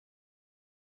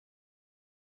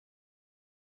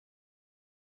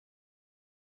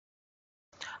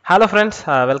Hello friends,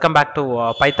 welcome back to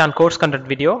Python course content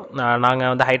video. நாங்க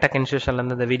வந்து hitech இன்ஸ்டிடியூஷன்ல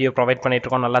இருந்து இந்த வீடியோ ப்ரொவைட் பண்ணிட்டு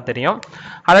இருக்கோம், நல்லா தெரியும்.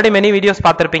 ஆல்ரெடி மெனி வீடியோஸ்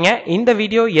பார்த்திருப்பீங்க. இந்த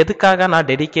வீடியோ எதுக்காக நான்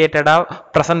டெடிகேட்டடா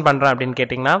பிரசன்ட் பண்றேன் அப்படின்னு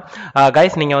கேட்டிங்கன்னா,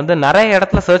 கைஸ் நீங்க வந்து நிறைய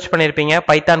இடத்துல சர்ச் பண்ணிருப்பீங்க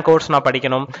பைத்தான் கோர்ஸ் நான்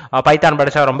படிக்கணும், பைத்தான்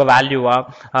படிச்சா ரொம்ப வேல்யூவா,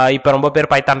 இப்போ ரொம்ப பேர்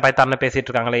பைத்தான் பேசிட்டு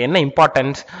இருக்காங்களே, என்ன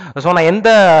இம்பார்ட்டன்ஸ், ஸோ நான் எந்த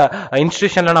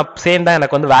இன்ஸ்டிடியூஷன்ல நான் சேர்ந்தா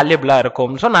எனக்கு வந்து வேல்யூபிளா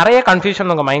இருக்கும், ஸோ நிறைய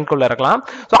கன்ஃபியூஷன் உங்க மைண்ட்குள்ள இருக்கலாம்.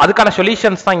 ஸோ அதுக்கான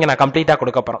சொல்யூஷன்ஸ் தான் இங்க நான் கம்ப்ளீட்டா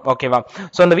கொடுக்க போறேன். ஓகேவா?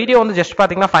 ஸோ இந்த வீடியோ வந்து ஜஸ்ட்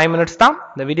பாத்தீங்கன்னா 5 minutes தான்.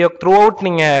 இந்த வீடியோ த்ரூ அவுட்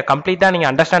நீங்க கம்ப்ளீட்டா நீங்க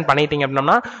அண்டர்ஸ்டாண்ட் பண்ணிட்டீங்க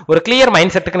அப்படின்னா ஒரு கிளியர்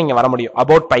மைண்ட் செட்டுக்கு நீங்க வர முடியும்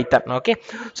about Python. Okay,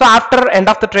 so after end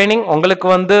of the training உங்களுக்கு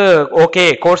வந்து ஓகே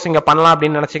கோர்ஸ் இங்க பண்ணலாம்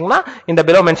அப்படின்னு நினைச்சீங்கன்னா இந்த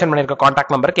பிலோ மென்ஷன் பண்ணிருக்க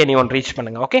கான்டாக்ட் நம்பருக்கு எனி ஒன் ரீச்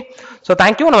பண்ணுங்க. Okay, so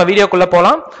thank you. நம்ம வீடியோக்குள்ள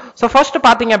போலாம். ஸோ ஃபர்ஸ்ட்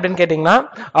பாத்தீங்க அப்படின்னு கேட்டீங்கன்னா,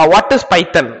 வாட் இஸ்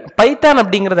பைத்தான்? பைத்தான்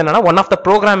அப்படிங்கிறது என்னன்னா one of the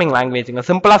programming language.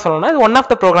 சிம்பிளா சொல்லணும்னா இது one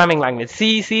of the programming language.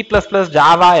 C++,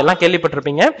 Java எல்லாம்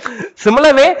கேள்விப்பட்டிருப்பீங்க.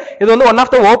 சிமிலர்வே இது வந்து one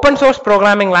of the open source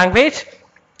programming language.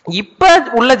 இப்ப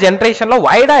உள்ள ஜெனரேஷன்ல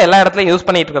வைடா எல்லா இடத்துலயும் யூஸ்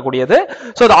பண்ணிட்டு இருக்கக்கூடியது.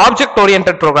 சோ அது ஆப்ஜெக்ட்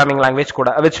ஓரியன்டட் ப்ரோக்ராமிங் லாங்குவேஜ் கூட,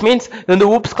 which means இது வந்து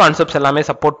ஊப்ஸ் கான்செப்ட்ஸ் எல்லாமே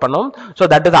சப்போர்ட் பண்ணும். So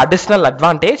that is additional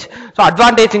advantage. So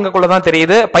advantage இங்கக்குள்ள தான்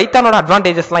தெரியுது. பைத்தானோட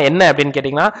அட்வான்டேஜஸ்லாம் என்ன அப்படின்னு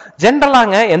கேட்டீங்கன்னா,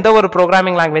 ஜெனரலாங்க எந்த ஒரு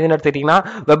ப்ரோக்ராமிங் லாங்குவேஜ்னு எடுத்துக்கிட்டீங்கன்னா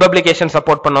வெப் அப்ளிகேஷன்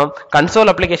சப்போர்ட் பண்ணும்,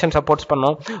 கன்சோல் அப்ளிகேஷன் சப்போர்ட்ஸ்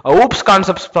பண்ணும், ஊப்ஸ்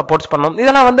கான்செப்ட்ஸ் சப்போர்ட்ஸ் பண்ணும்.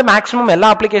 இதெல்லாம் வந்து மேக்ஸிமம்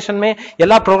எல்லா அப்ளிகேஷனுமே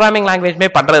எல்லா ப்ரோக்ராமிங்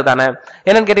லாங்குவேஜ்மே பண்றது தானே.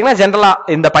 என்னன்னு கேட்டீங்கன்னா, ஜெனரலா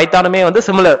இந்த பைத்தானுமே வந்து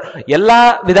சிமிலர் எல்லா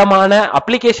விதமான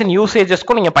அப்ளிகேஷன்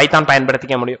யூசேஜஸ்க்கும் நீங்க பைத்தான்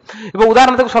பயன்படுத்திக்க முடியும். இப்போ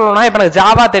உதாரணத்துக்கு சொல்லணும்னா, இப்ப எனக்கு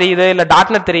ஜாவா தெரியுது இல்ல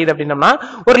 .NET தெரியுது அப்படின்னா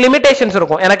ஒரு லிமிடேஷன்ஸ்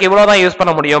இருக்கும். எனக்கு இவ்வளவுதான் யூஸ்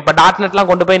பண்ண முடியும். இப்ப .NETலாம்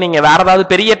கொண்டு போய் நீங்க வேற ஏதாவது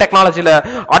பெரிய டெக்னாலஜில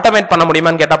ஆட்டோமேட் பண்ண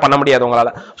முடியுமான்னு கேட்டா பண்ண முடியாது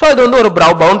உங்களால. சோ இது வந்து ஒரு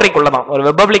பவுண்டரிக்குள்ள தான். ஒரு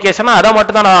வெப் அப்ளிகேஷன் அதை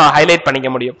மட்டும் தான் நான் ஹைலைட்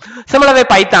பண்ணிக்க முடியும். சிமிலர்வே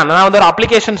பைத்தான் நான் வந்து ஒரு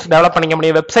அப்ளிகேஷன்ஸ் டெவலப் பண்ணிக்க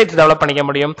முடியும், வெப்சைட்ஸ் டெவலப் பண்ணிக்க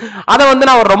முடியும். அதை வந்து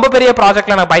நான் ஒரு ரொம்ப பெரிய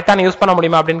ப்ராஜெக்ட்ல நான் பைத்தான் யூஸ் பண்ண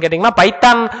முடியுமா அப்படின்னு கேட்டீங்கன்னா,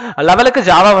 பைத்தான் லெவலுக்கு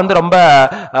ஜாவா வந்து ரொம்ப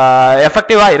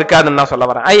எஃபெக்டிவா இருக்காதுன்னு நான்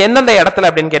சொல்ல வரேன். எந்தெந்த இடத்துல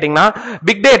அப்படின்னு கேட்டீங்கன்னா,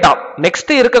 பிக் டேட்டா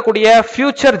நெக்ஸ்ட் இருக்கக்கூடிய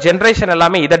ஃபியூச்சர் ஜெனரேஷன்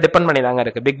எல்லாமே இதை டிபெண்ட் பண்ணி தாங்க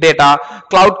இருக்கு. Big data,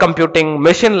 cloud computing,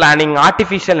 machine learning,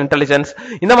 artificial intelligence,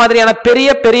 இந்த மாதிரியான பெரிய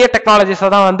பெரிய டெக்னாலஜிஸ்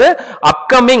தான் வந்து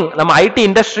அப்கமிங் நம்ம ஐடி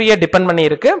இண்டஸ்ட்ரியை டிபெண்ட் பண்ணி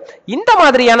இருக்கு. இந்த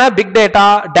மாதிரியான big data,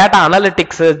 data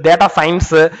analytics, data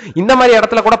science, இந்த மாதிரி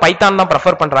இடத்துல கூட பைத்தான் தான்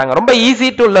ப்ரெஃபர் பண்றாங்க. ரொம்ப ஈஸி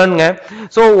டு லேர்னுங்க.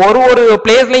 சோ ஒரு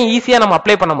பிளேஸ்லயும் ஈஸியா நம்ம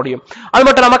அப்ளை பண்ண முடியும். அது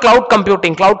மட்டும் இல்லாம கிளவுட்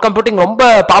கம்ப்யூட்டிங்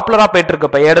ரொம்ப பாப்புலரா போயிட்டு இருக்கு.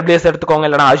 இப்போ AWS எடுத்துக்கோங்க,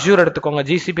 இல்லைன்னா அஜூர் எடுத்துக்கோங்க,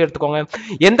 GCP எடுத்துக்கோங்க,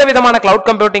 எந்த விதமான கிளவுட்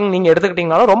கம்ப்யூட்டிங் நீங்க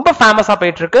எடுத்துக்கிட்டீங்கனாலும் ரொம்ப ஃபேமஸா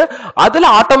போயிட்டு இருக்கு. அதுல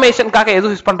ஆட்டோமேஷனுக்காக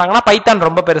எது யூஸ் பண்றாங்கன்னா பைத்தான்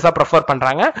ரொம்ப பெருசா ப்ரெஃபர்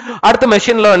பண்றாங்க. அடுத்து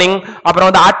மெஷின் லேர்னிங், அப்புறம்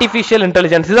வந்து ஆர்டிஃபிஷியல்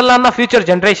இன்டெலிஜென்ஸ், இதெல்லாம் தான் ஃபியூச்சர்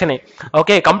ஜெனரேஷனே.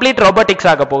 ஓகே, கம்ப்ளீட் ரோபோட்டிக்ஸ்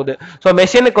ஆக போகுது. சோ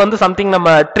மெஷினுக்கு வந்து சம்திங்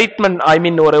நம்ம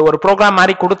ட்ரீட்மெண்ட் ஒரு ப்ரோக்ராம்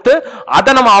மாதிரி கொடுத்து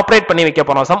அதை நம்ம ஆப்ரேட் பண்ணி வைக்க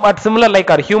போறோம். Somewhat similar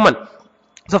like are human.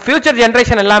 So future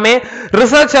generation எல்லாமே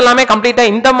ரிசர்ச் எல்லாமே கம்ப்ளீட்டா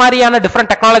இந்த மாதிரியான டிஃபரெண்ட்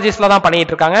டெக்னாலஜிஸ்ல தான்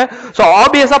பண்ணிட்டு இருக்காங்க. சோ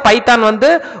ஆப்வியஸா பைத்தான் வந்து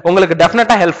உங்களுக்கு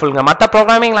டெஃபினட்டா ஹெல்ப்ஃபுல்ங்க. மற்ற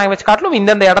ப்ரோக்ராமிங் லாங்குவேஜ் காட்டிலும்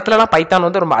இந்த இடத்துல எல்லாம் பைத்தான்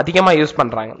வந்து ரொம்ப அதிகமா யூஸ்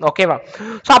பண்றாங்க. ஓகேவா?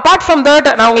 சோ அபார்ட் ஃப்ரம் தட்,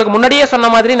 நான் உங்களுக்கு முன்னாடியே சொன்ன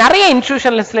மாதிரி நிறைய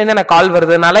இன்ஸ்டிடியூஷன்ஸ்ல இருந்து எனக்கு கால்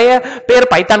வருது. நிறைய பேர்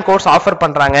பைத்தான் கோர்ஸ் ஆஃபர்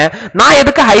பண்றாங்க. நான்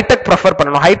எதுக்கு ஹைடெக் ப்ரெஃபர்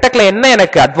பண்ணணும், ஹைடெக்ல என்ன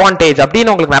எனக்கு அட்வான்டேஜ்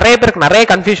அப்படின்னு உங்களுக்கு நிறைய பேருக்கு நிறைய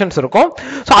கன்ஃபியூஷன்ஸ் இருக்கும்.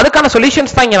 சோ அதுக்கான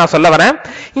சொல்யூஷன்ஸ் தான் இங்க நான் சொல்ல வரேன்.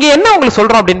 இங்க என்ன உங்களுக்கு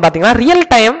சொல்றோம் அப்படின்னு பாத்தீங்கன்னா, real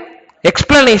time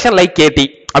explanation like KT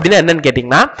அப்படின்னா என்னன்னு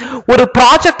கேட்டீங்கன்னா, ஒரு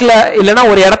ப்ராஜெக்ட்ல இல்லைன்னா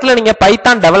ஒரு இடத்துல நீங்க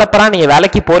பைத்தான் டெவலப்பரா நீங்க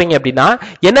வேலைக்கு போறீங்க அப்படின்னா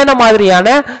என்னென்ன மாதிரியான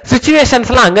சிச்சுவேஷன்ஸ்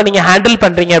எல்லாம் அங்க நீங்க ஹேண்டில்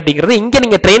பண்றீங்க அப்படிங்கிறது இங்க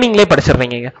நீங்க ட்ரைனிங்லேயே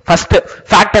படிச்சிடுறீங்க. ஃபர்ஸ்ட்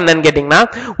ஃபேக்ட் என்னன்னு கேட்டீங்கன்னா,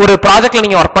 ஒரு ப்ராஜெக்ட்ல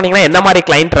நீங்க ஒர்க் பண்ணீங்கன்னா என்ன மாதிரி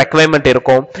கிளைண்ட் ரெக்வயர்மெண்ட்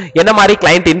இருக்கும், என்ன மாதிரி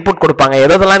கிளைண்ட் இன்புட் கொடுப்பாங்க,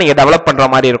 எதெல்லாம் நீங்க டெவலப் பண்ற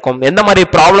மாதிரி இருக்கும், எந்த மாதிரி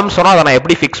ப்ராப்ளம்ஸ் சொன்னா அதை நான்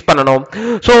எப்படி ஃபிக்ஸ் பண்ணணும்,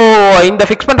 சோ இந்த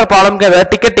ஃபிக்ஸ் பண்ற ப்ராப்ளம்க்கு ஏதாவது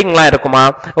டிக்கெட்டிங்லாம் இருக்குமா,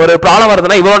 ஒரு ப்ராப்ளம்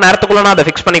வருதுன்னா இவ்வளவு நேரத்துக்குள்ள நான் அதை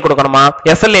ஃபிக்ஸ் பண்ணி கொடுக்கணுமா,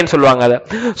 SLAன்னு சொல்லுவாங்க அதை.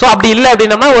 சோ அப்படி இல்லை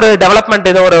அப்படின்னா ஒரு டெவலப்மெண்ட்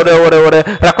ஏதோ ஒரு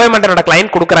ரெக்வயர்மெண்ட் என்னோட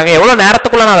கிளைண்ட் கொடுக்குறாங்க, எவ்வளவு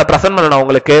நேரத்துக்குள்ள நான் அதை பிரசன்ட் பண்ணணும்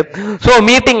உங்களுக்கு, சோ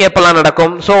மீட்டிங் எப்பெல்லாம்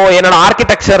நடக்கும், சோ என்னோட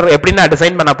ஆர்கிடெக்சர் எப்படி நான்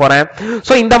டிசைன் பண்ண போறேன்,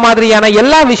 சோ இந்த மாதிரியான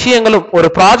எல்லா விஷயங்களும் ஒரு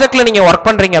ப்ராஜெக்ட்ல நீங்க ஒர்க்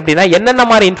பண்றீங்க அப்படின்னா என்னென்ன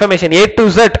மாதிரி information A to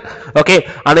Z, okay,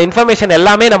 அந்த இன்ஃபர்மேஷன்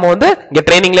எல்லாமே நம்ம வந்து இங்க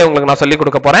ட்ரைனிங்ல உங்களுக்கு நான் சொல்லி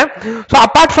கொடுக்க போறேன். சோ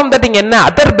அபார்ட் ஃப்ரம் தட் இங்க என்ன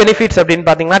அதர் பெனிஃபிட்ஸ் அப்படின்னு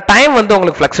பாத்தீங்கன்னா, டைம் வந்து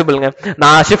உங்களுக்கு ஃபிளெக்சிபிள்ங்க.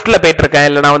 நான் ஷிஃப்ட்ல போயிட்டு இருக்கேன்,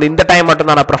 இல்ல நான் வந்து இந்த டைம்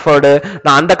மட்டும் தான் நான் ப்ரெஃபர்டு,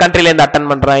 நான் அந்த கண்ட்ரில இருந்து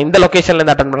அட்டென்ட் பண்றேன், இந்த லொகேஷன்ல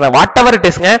இருந்து அட்டென்ட் பண்றேன், வாட் எவர் இட்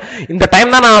இஸ்ங்க, இந்த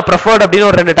டைம் தான் நான் ப்ரெஃபர்ட் அப்படின்னு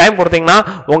ஒரு 2 டைம் கொடுத்தீங்கன்னா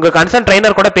உங்க கன்சர்ன்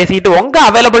ட்ரைனர் கூட பேசிட்டு உங்க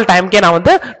அவைலபிள் டைம்க்கே நான்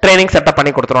வந்து ட்ரைனிங் செட்டப்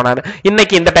பண்ணி கொடுத்துருவேன். நான்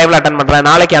இன்னைக்கு இந்த டைம்ல அட்டென்ட் பண்றேன்,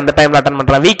 நாளைக்கு அந்த டைம்ல அட்டென்ட்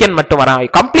பண்றேன், வீக்கெண்ட் மட்டும் வரேன்,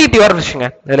 கம்ப்ளீட் யுவர் விஷயங்க.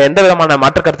 இதுல எந்த விதமான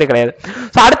மாற்று கருத்தே கிடையாது.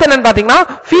 சோ அடுத்து என்னன்னு பாத்தீங்கன்னா,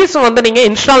 ஃபீஸ் வந்து நீங்க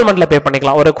இன்ஸ்டால்மெண்ட்ல பே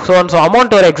பண்ணிக்கலாம். ஒரு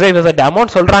அமௌண்ட், ஒரு எக்ஸைஸ்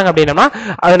அமௌண்ட் சொல்றாங்க அப்படின்னா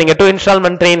அதை நீங்க 2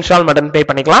 இன்ஸ்டால்மெண்ட் 3 இன்ஸ்டால்மெண்ட் பே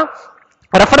பண்ணிக்கலாம்.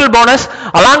 Referral bonus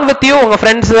along with you உங்க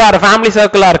friends R family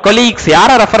circle R colleagues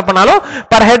யாரை ரெஃபர் பண்ணாலும்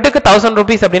பர் ஹெட்டுக்கு 1000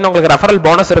 rupees அப்படின்னு உங்களுக்கு ரெஃபரல்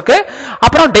போனஸ் இருக்கு.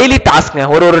 அப்புறம் டெய்லி டாஸ்க்ங்க,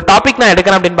 ஒரு டாபிக் நான்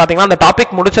எடுக்கிறேன் அப்படின்னு பாத்தீங்கன்னா அந்த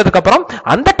டாபிக் முடிச்சதுக்கு அப்புறம்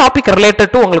அந்த டாபிக்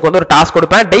ரிலேட்டட் டு உங்களுக்கு வந்து ஒரு டாஸ்க்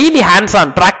கொடுப்பேன். டெய்லி ஹேண்ட்ஸ்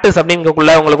ஆன் பிராக்டிஸ்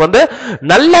அப்படிங்கக்குள்ள உங்களுக்கு வந்து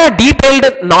நல்ல டீடைல்டு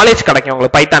நாலேஜ் கிடைக்கும்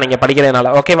உங்களுக்கு பைத்தான் நீங்க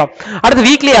படிக்கிறதுனால. ஓகேவா? அடுத்து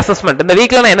வீக்லி அசஸ்மெண்ட். இந்த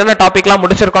வீக்ல நான் என்னென்ன டாபிக்லாம்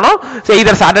முடிச்சிருக்கணும்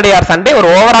இதர் சாட்டர்டே ஆர் சண்டே ஒரு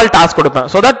ஓவரால் டாஸ்க் கொடுப்பேன்.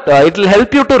 So that it will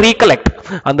help you to recollect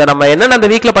அந்த நம்ம என்னென்ன அந்த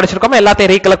வீக்ல படிச்சிருக்கோமோ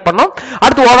எல்லாத்தையும் ரீகலெக்ட் பண்ணோம்.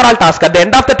 அடுத்து overall task at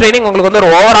end of the training உங்களுக்கு வந்து ஒரு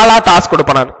ஓவராலா டாஸ்க்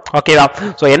கொடுப்பேன் நான். ஓகேவா?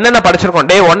 சோ என்னென்ன படிச்சிருக்கோம்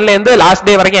டே 1ல இருந்து லாஸ்ட்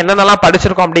டே வரைக்கும் என்னென்னலாம்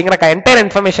படிச்சிருக்கோம் அப்படிங்கிற என்டையர்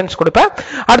இன்ஃபர்மேஷன்ஸ் கொடுப்பேன்.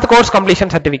 அடுத்து கோர்ஸ்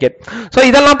கம்ப்ளீஷன் சர்டிபிகேட். சோ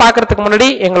இதெல்லாம் பார்க்கிறதுக்கு முன்னாடி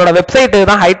எங்களோட வெப்சைட்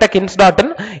தான் hitechins.in.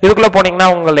 இதுக்குள்ள போனீங்கன்னா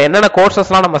உங்களுக்கு என்னென்ன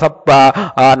கோர்சஸ்லாம்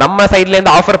நம்ம சைட்ல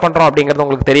இருந்து ஆஃபர் பண்றோம் அப்படிங்கிறது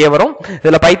உங்களுக்கு தெரிய வரும்.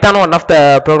 இதுல Python one of the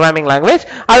programming language.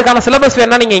 அதுக்கான சிலபஸ்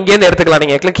வேணா நீங்க இங்க இருந்து எடுத்துக்கலாம்.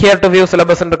 நீங்க click here to view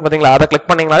syllabus இருக்கு பாத்தீங்களா, அதை கிளிக்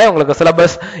பண்ணீங்கனாலே உங்களுக்கு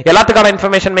சிலபஸ் எல்லாத்துக்கான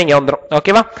இன்ஃபர்மேஷன் இங்க வந்துரும்.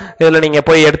 ஓகேவா? இதுல நீங்க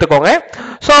போய் எடுத்துக்கோங்க.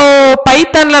 சோ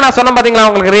பைத்தான்ல நான் சொன்ன பாத்தீங்களா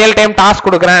உங்களுக்கு ரியல் டைம் டாஸ்க்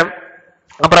கொடுக்குறேன்.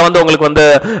 அப்புறம் வந்து உங்களுக்கு வந்து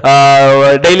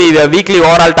daily weekly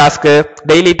overall task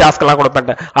daily task எல்லாம் கொடுப்பேன்.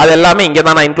 அது எல்லாமே இங்க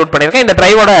தான் நான் இன்க்ளூட் பண்ணிருக்கேன். இந்த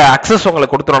டிரைவோட அக்சஸ்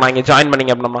உங்களுக்கு கொடுத்துரும் நான் இங்க ஜாயின்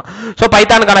பண்ணீங்க அப்படின்னா. சோ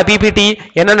பைத்தானுக்கான பிபிடி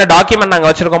என்னென்ன டாக்குமெண்ட் நாங்க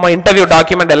வச்சிருக்கோமோ இன்டர்வியூ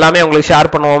டாக்குமெண்ட் எல்லாமே உங்களுக்கு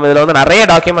ஷேர் பண்ணுவோம். இதுல வந்து நிறைய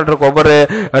டாக்குமெண்ட் இருக்கு, ஒவ்வொரு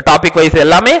டாபிக் வைஸ்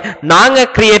எல்லாமே நாங்க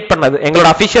கிரியேட் பண்ணது எங்களோட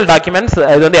அபிஷியல் டாக்குமெண்ட்ஸ்.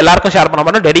 இது வந்து எல்லாருக்கும் ஷேர் பண்ண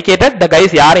மாட்டோம். டெடிகேட்டட் த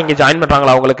கைஸ் யார் இங்க ஜாயின்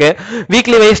பண்றாங்களா அவங்களுக்கு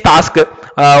வீக்லி வைஸ் டாஸ்க்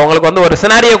உங்களுக்கு வந்து ஒரு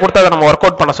சினாரியோ கொடுத்து அதை நம்ம ஒர்க்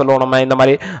அவுட் பண்ண சொல்லுவோம். நம்ம இந்த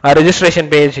மாதிரி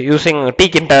registration page using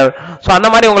Tkinter. So அந்த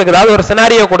மாதிரி உங்களுக்கு ஏதாவது ஒரு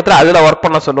சினாரியோ கொடுத்து அதுல ஒர்க்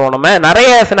பண்ண சொல்லுவோம். நம்ம நிறைய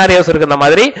சினாரியோஸ் இருக்கு இந்த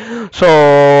மாதிரி. சோ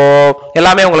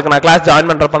எல்லாமே உங்களுக்கு நான் கிளாஸ் ஜாயின்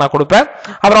பண்றப்ப நான் கொடுப்பேன்.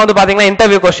 அப்புறம் வந்து பாத்தீங்கன்னா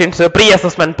interview questions, pre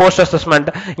assessment, post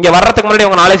assessment, இங்க வர்றதுக்கு முன்னாடி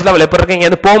உங்க நாலேஜ் லெவல் எப்படி இருக்கு, இங்க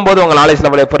இருந்து போகும்போது உங்க நாலேஜ்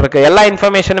லெவல் எப்படி இருக்கு, எல்லா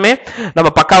இன்ஃபர்மேஷனுமே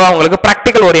நம்ம பக்காவா உங்களுக்கு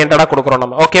பிராக்டிகல் ஓரியன்டா கொடுக்குறோம்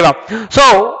நம்ம. ஓகேவா? சோ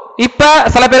இப்ப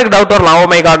சில பேருக்கு டவுட் வரலாம், ஓ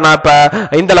மை காட் நான் இப்ப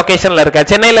இந்த லொகேஷன்ல இருக்கேன்,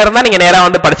 சென்னையில இருந்தா நீங்க நேரா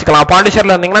வந்து படிச்சுக்கலாம்,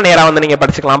 பாண்டிச்சேரியில இருந்தீங்கன்னா நேரா வந்து நீங்க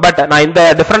படிச்சுக்கலாம், பட் நான் இந்த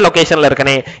டிஃபரெண்ட் லொகேஷன்ல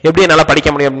இருக்கேனே எப்படி என்னால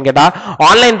படிக்க முடியும் அப்படின்னு கேட்டா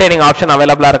ஆன்லைன் ட்ரைனிங் ஆப்ஷன்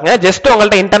அவைலபிளா இருக்குங்க. ஜஸ்ட்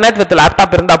உங்கள்ட்ட இன்டர்நெட் வித்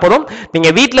லேப்டாப் இருந்தா போதும், நீங்க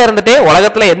வீட்ல இருந்துட்டே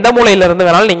உலகத்துல எந்த மூலையில இருந்து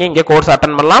வேணாலும் நீங்க இங்க கோர்ஸ்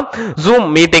அட்டெண்ட் பண்ணலாம். ஜூம்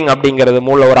மீட்டிங் அப்படிங்கிறது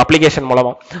மூல ஒரு அப்ளிகேஷன்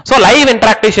மூலமா. சோ லைவ்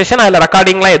இன்டராக்டிவ் செஷன், அதுல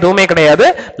ரெக்கார்டிங்லாம் எதுவுமே கிடையாது,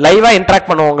 லைவா இன்டராக்ட்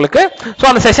பண்ணுவோம் உங்களுக்கு. சோ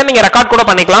அந்த செஷன் நீங்க ரெக்கார்ட் கூட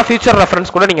பண்ணிக்கலாம், ஃபியூச்சர்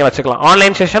ரெஃபரன்ஸ் கூட நீங்க வச்சுக்கலாம்.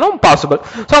 Online செஷனும் possible.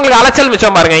 சோ உங்களுக்கு அலைச்சல்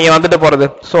மிச்சம் பாருங்க இங்க வந்துட்டு போறது.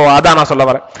 சோ அதான் நான் சொல்ல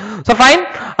வரேன். So fine.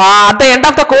 At the end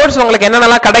of the course உங்களுக்கு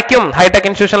என்னென்னலாம் கிடைக்கும் ஹைடெக்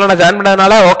இன்ஸ்டிடியூஷன்ல நான் ஜாயின்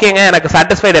பண்ணதுனால ஓகேங்க எனக்கு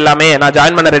சாட்டிஸ்ஃபைட் எல்லாமே, நான்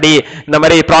ஜாயின் பண்ண ரெடி. இந்த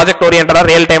மாதிரி ப்ராஜெக்ட் ஓரியன்டடா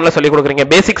ரியல் டைம்ல சொல்லி கொடுக்குறீங்க,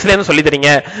 பேசிக்ஸ்ல இருந்து சொல்லி தரீங்க.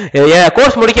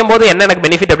 கோர்ஸ் முடிக்கும் போது என்ன எனக்கு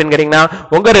பெனிஃபிட் அப்படின்னு கேட்டீங்கன்னா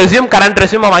உங்க ரெஸ்யூம் கரண்ட்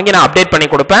ரெஸ்யூம் வாங்கி நான் அப்டேட் பண்ணி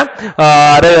கொடுப்பேன்.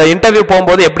 இன்டர்வியூ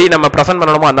போகும்போது எப்படி நம்ம பிரசன்ட்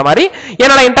பண்ணணுமோ அந்த மாதிரி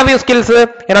என்னோட இன்டர்வியூ ஸ்கில்ஸ்,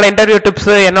 என்னோட இன்டர்வியூ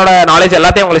டிப்ஸ், என்னோட நாலேஜ்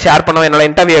எல்லாத்தையும் உங்களுக்கு ஷேர் பண்ணுவேன். என்னோட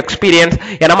இன்டர்வியூ எக்ஸ்பீரியன்ஸ்,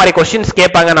 என்ன மாதிரி கொஸ்டின்ஸ்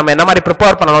கேட்பாங்க, நம்ம என்ன மாதிரி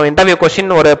ப்ரிப்பேர் பண்ணணும், இன்டர்வியூ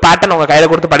கொஸ்டின் ஒரு பேட்டர்ன் உங்க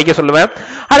கையில கொடுத்து படிக்க சொல்லுவேன்.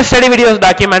 அது ஸ்டடி வீடியோஸ்,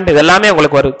 டாக்குமெண்ட் இது எல்லாமே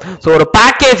உங்களுக்கு வரும். சோ ஒரு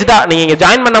பேக்கேஜ் தான். நீங்க இங்க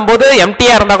ஜாயின் பண்ணும்போது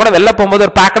எம்டிஆ இருந்தா கூட வெளில போகும்போது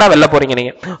ஒரு பேக்கடா வெளில போறீங்க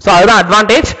நீங்க. சோ அதுதான்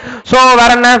அட்வான்டேஜ். சோ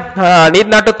வேற என்ன,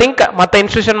 நீட் நாட் டு திங்க். மத்த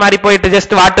இன்ஸ்டிடியூஷன் மாதிரி போயிட்டு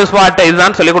ஜஸ்ட் வாட் இஸ் வாட்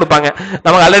இதுதான் சொல்லி கொடுப்பாங்க.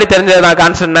 நமக்கு ஆல்ரெடி தெரிஞ்சதுதான்.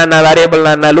 கான்ஸ்டன்ட் என்ன, வேரியபிள்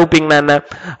என்ன, லூப்பிங் என்ன,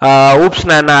 ஊப்ஸ்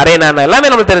என்ன, அரே என்ன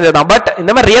எல்லாமே நமக்கு தெரிஞ்சதுதான். பட்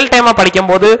இந்த மாதிரி ரியல் டைமா படிக்கும்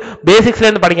போது பேசிக்ஸ்ல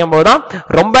இருந்து படிக்கும் போது தான்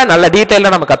ரொம்ப நல்ல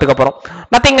டீடைலா நம்ம கத்துக்க போறோம்.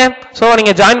 நத்திங்க. சோ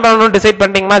நீங்க ஜாயின் பண்ணணும்னு டிசைட்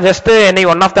பண்ணிட்டீங்கன்னா just any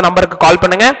one of the நம்பருக்கு கால்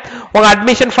பண்ணுங்க. உங்க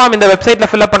அட்மிஷன் ஃபார்ம் இந்த வெப்சைட்ல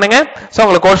ஃபில் அப் பண்ணுங்க. சோ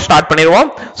உங்களுக்கு கோர்ஸ் ஸ்டார்ட் பண்ணிடுவோம்.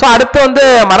 சோ அடுத்து வந்து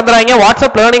மறந்துடாதீங்க,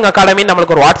 வாட்ஸ்அப் லேர்னிங் அகாடமி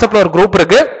நம்மளுக்கு ஒரு வாட்ஸ்அப்ல ஒரு குரூப்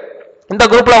இருக்கு. இந்த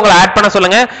குரூப்ல உங்களை ஆட் பண்ண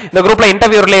சொல்லுங்க. இந்த குரூப்ல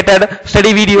interview related, study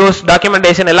videos,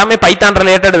 documentation எல்லாமே பைத்தான்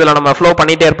ரிலேட்டட் இதுல நம்ம ஃப்ளோ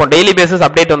பண்ணிட்டே இருப்போம். டெய்லி பேசிஸ்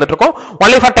அப்டேட் வந்துட்டு இருக்கோம்.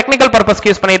 ஒன்லி ஃபார் டெக்னிக்கல் பர்பஸ்க்கு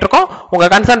யூஸ் பண்ணிட்டு இருக்கோம். உங்க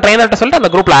கன்சர்ன் ட்ரெயினர்ட்ட சொல்லிட்டு அந்த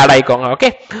குரூப்ல add ஆயிக்கோங்க. Okay.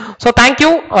 So thank you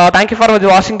for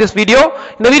வாட்சிங் திஸ் வீடியோ.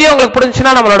 இந்த வீடியோ உங்களுக்கு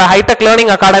பிடிச்சுன்னா நம்மளோட ஹைடெக்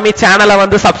லேர்னிங் அகாடமி சேனலை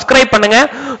வந்து சப்ஸ்கிரைப் பண்ணுங்க.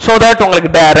 சோ தட்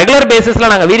உங்களுக்கு ரெகுலர்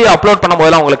பேசிஸ்ல நாங்க வீடியோ அப்லோட்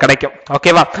பண்ணும்போது உங்களுக்கு கிடைக்கும்.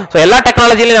 ஓகேவா? சோ எல்லா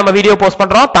டெக்னாலஜிலையும் நம்ம வீடியோ போஸ்ட்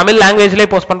பண்றோம். தமிழ் லாங்குவேஜ்லயே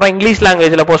போஸ்ட் பண்றோம், இங்கிலீஷ்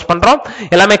லாங்குவேஜ்ல போஸ்ட் பண்றோம்.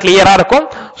 எல்லாமே கிளியரா இருக்கும்.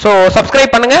 சோ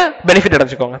சப்ஸ்கிரைப் பண்ணுங்க, பெனிஃபிட்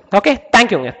அடைஞ்சுக்கோங்க. ஓகே,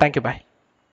 தேங்க்யூங்க. தேங்க்யூ, பாய்.